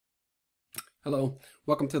Hello,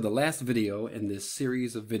 welcome to the last video in this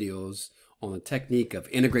series of videos on the technique of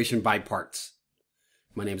integration by parts.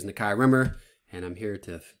 My name is Nakia Rimmer, and I'm here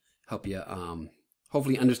to help you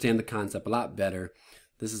hopefully understand the concept a lot better.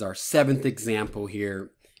 This is our 7th example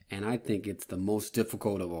here, and I think it's the most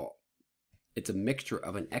difficult of all. It's a mixture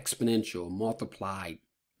of an exponential multiplied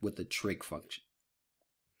with a trig function.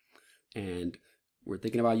 And we're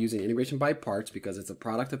thinking about using integration by parts because it's a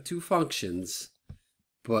product of two functions,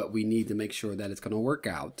 but we need to make sure that it's going to work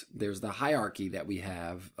out. There's the hierarchy that we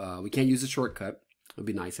have. We can't use a shortcut. It would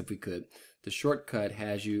be nice if we could. The shortcut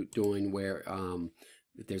has you doing where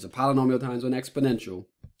if there's a polynomial times an exponential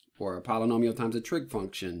or a polynomial times a trig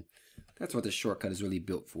function, that's what the shortcut is really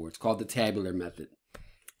built for. It's called the tabular method.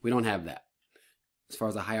 We don't have that. As far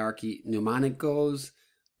as the hierarchy mnemonic goes,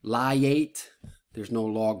 Lie8, there's no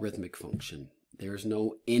logarithmic function. There's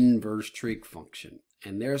no inverse trig function.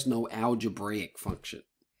 And there's no algebraic function.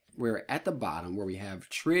 We're at the bottom where we have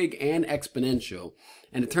trig and exponential,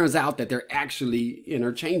 and it turns out that they're actually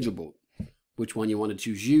interchangeable. Which one you want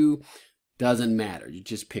to choose doesn't matter. You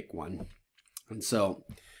just pick one. And so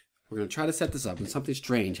we're going to try to set this up, and something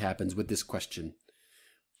strange happens with this question.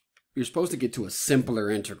 You're supposed to get to a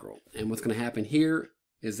simpler integral, and what's going to happen here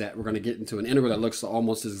is that we're going to get into an integral that looks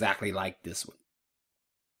almost exactly like this one.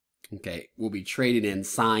 Okay, we'll be trading in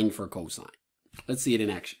sine for cosine. Let's see it in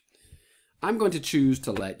action. I'm going to choose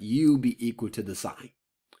to let u be equal to the sine.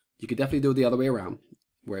 You could definitely do it the other way around,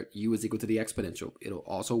 where u is equal to the exponential. It'll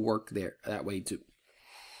also work there that way too.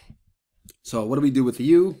 So what do we do with the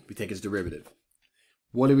u? We take its derivative.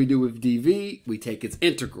 What do we do with dv? We take its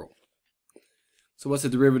integral. So what's the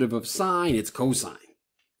derivative of sine? It's cosine.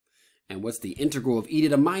 And what's the integral of e to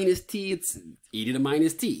the minus t? It's e to the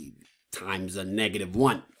minus t times a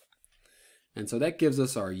 -1. And so that gives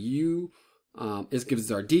us our u. This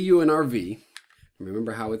gives us our du and our v.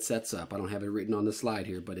 Remember how it sets up. I don't have it written on the slide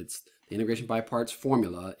here, but it's the integration by parts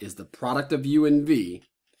formula is the product of u and v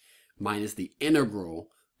minus the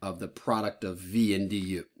integral of the product of v and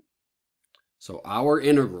du. So our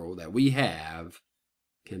integral that we have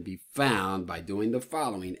can be found by doing the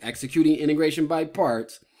following: executing integration by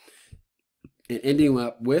parts and ending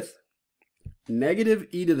up with negative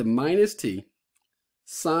e to the minus t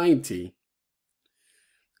sine t,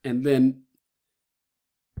 and then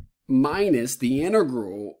minus the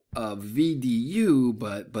integral of v du,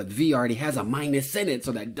 but v already has a minus in it,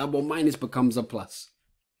 so that double minus becomes a plus.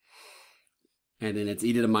 And then it's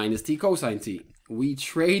e to the minus t cosine t. We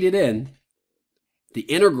traded in the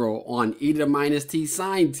integral on e to the minus t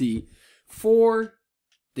sine t for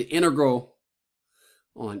the integral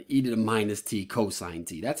on e to the minus t cosine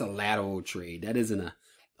t. That's a lateral trade. That isn't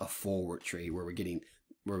a forward trade where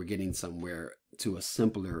we're getting somewhere to a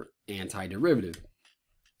simpler antiderivative.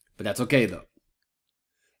 But that's okay though.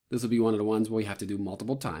 This will be one of the ones where we have to do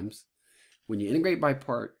multiple times. When you integrate by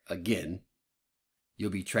part again,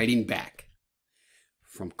 you'll be trading back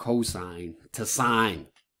from cosine to sine.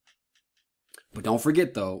 But don't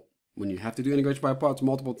forget though, when you have to do integration by parts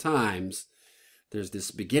multiple times, there's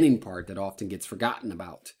this beginning part that often gets forgotten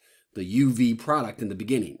about. The uv product in the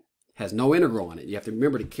beginning has no integral on it. You have to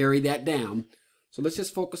remember to carry that down. So let's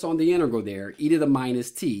just focus on the integral there, e to the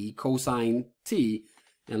minus t cosine t,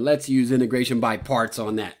 and let's use integration by parts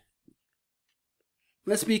on that.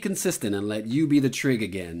 Let's be consistent and let u be the trig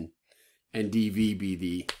again and dv be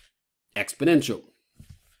the exponential.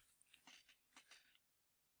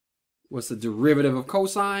 What's the derivative of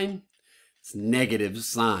cosine? It's negative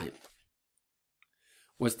sine.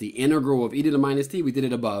 What's the integral of e to the minus t? We did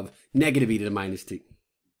it above, negative e to the minus t.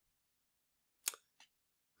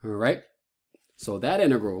 All right. So that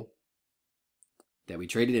integral that we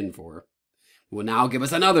traded in for will now give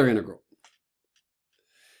us another integral.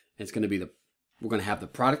 It's going to be we're going to have the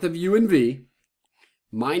product of u and v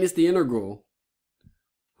minus the integral,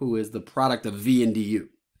 who is the product of v and du.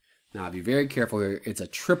 Now be very careful here. It's a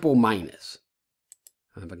triple minus.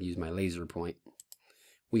 I'm going to use my laser point.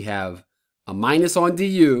 We have a minus on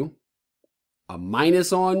du, a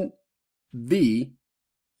minus on v,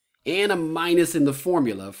 and a minus in the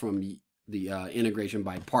formula from the integration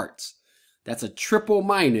by parts. That's a triple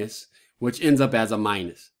minus, which ends up as a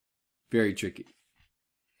minus. Very tricky.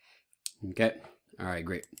 Okay. All right,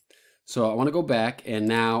 great. So I want to go back, and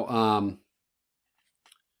now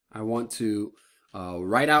I want to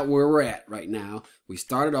write out where we're at right now. We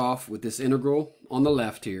started off with this integral on the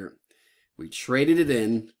left here. We traded it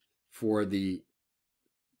in for the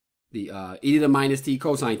e to the minus t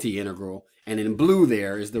cosine t integral, and in blue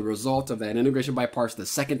there is the result of that integration by parts the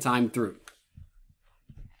second time through.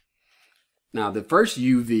 Now the first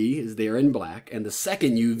uv is there in black, and the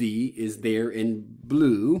second uv is there in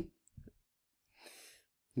blue.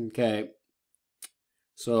 Okay.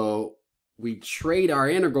 So we trade our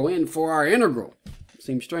integral in for our integral.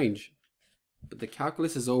 Seems strange. But the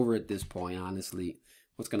calculus is over at this point, honestly.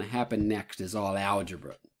 What's going to happen next is all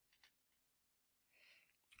algebra.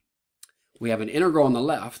 We have an integral on the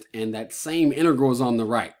left, and that same integral is on the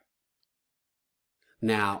right.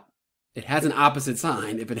 Now, it has an opposite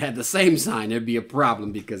sign. If it had the same sign, there'd be a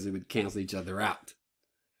problem because it would cancel each other out.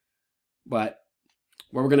 But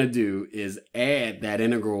what we're going to do is add that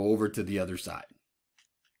integral over to the other side.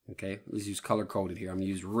 Okay, let's use color-coded here. I'm going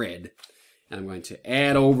to use red, and I'm going to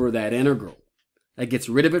add over that integral. That gets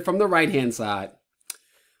rid of it from the right-hand side.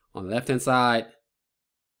 On the left-hand side,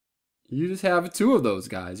 you just have two of those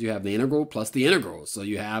guys. You have the integral plus the integral, so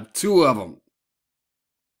you have two of them.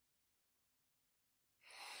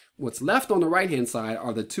 What's left on the right-hand side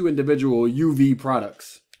are the two individual UV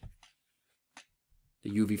products.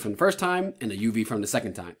 The UV from the first time and the UV from the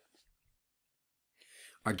second time.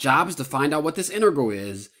 Our job is to find out what this integral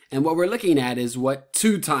is, and what we're looking at is what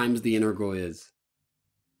 2 times the integral is.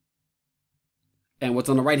 And what's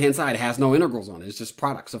on the right-hand side has no integrals on it. It's just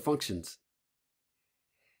products of functions.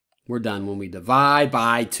 We're done when we divide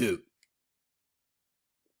by 2.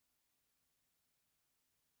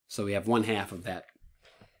 So we have 1/2 of that.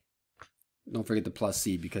 Don't forget the plus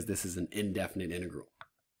c because this is an indefinite integral.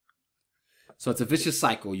 So it's a vicious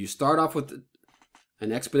cycle. You start off with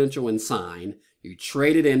an exponential in sine. You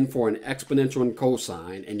trade it in for an exponential in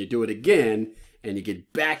cosine. And you do it again. And you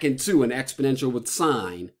get back into an exponential with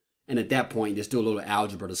sine. And at that point, you just do a little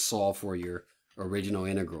algebra to solve for your original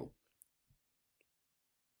integral.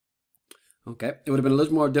 Okay, it would have been a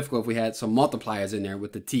little more difficult if we had some multipliers in there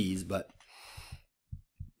with the t's, but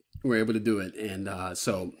we're able to do it. And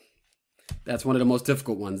so that's one of the most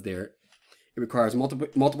difficult ones there. It requires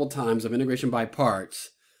multiple times of integration by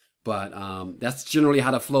parts, but that's generally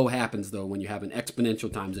how the flow happens, though, when you have an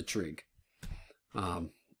exponential times a trig.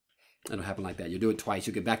 It'll happen like that. You do it twice,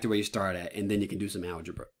 you get back to where you start at, and then you can do some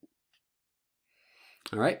algebra.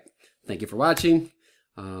 All right, thank you for watching.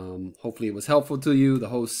 Hopefully it was helpful to you. The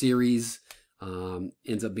whole series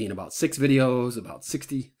ends up being about 6 videos, about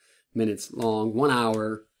 60 minutes long, 1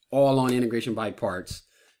 hour, all on integration by parts.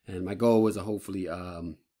 And my goal was to hopefully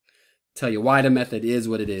tell you why the method is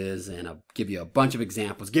what it is, and I'll give you a bunch of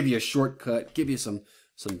examples, give you a shortcut, give you some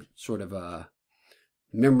sort of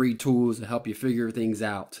memory tools to help you figure things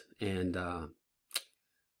out. And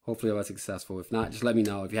hopefully I was successful. If not, just let me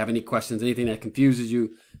know. If you have any questions, anything that confuses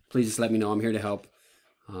you, please just let me know. I'm here to help.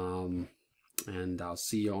 And I'll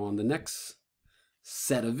see you on the next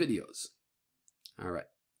set of videos. All right.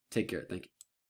 Take care. Thank you.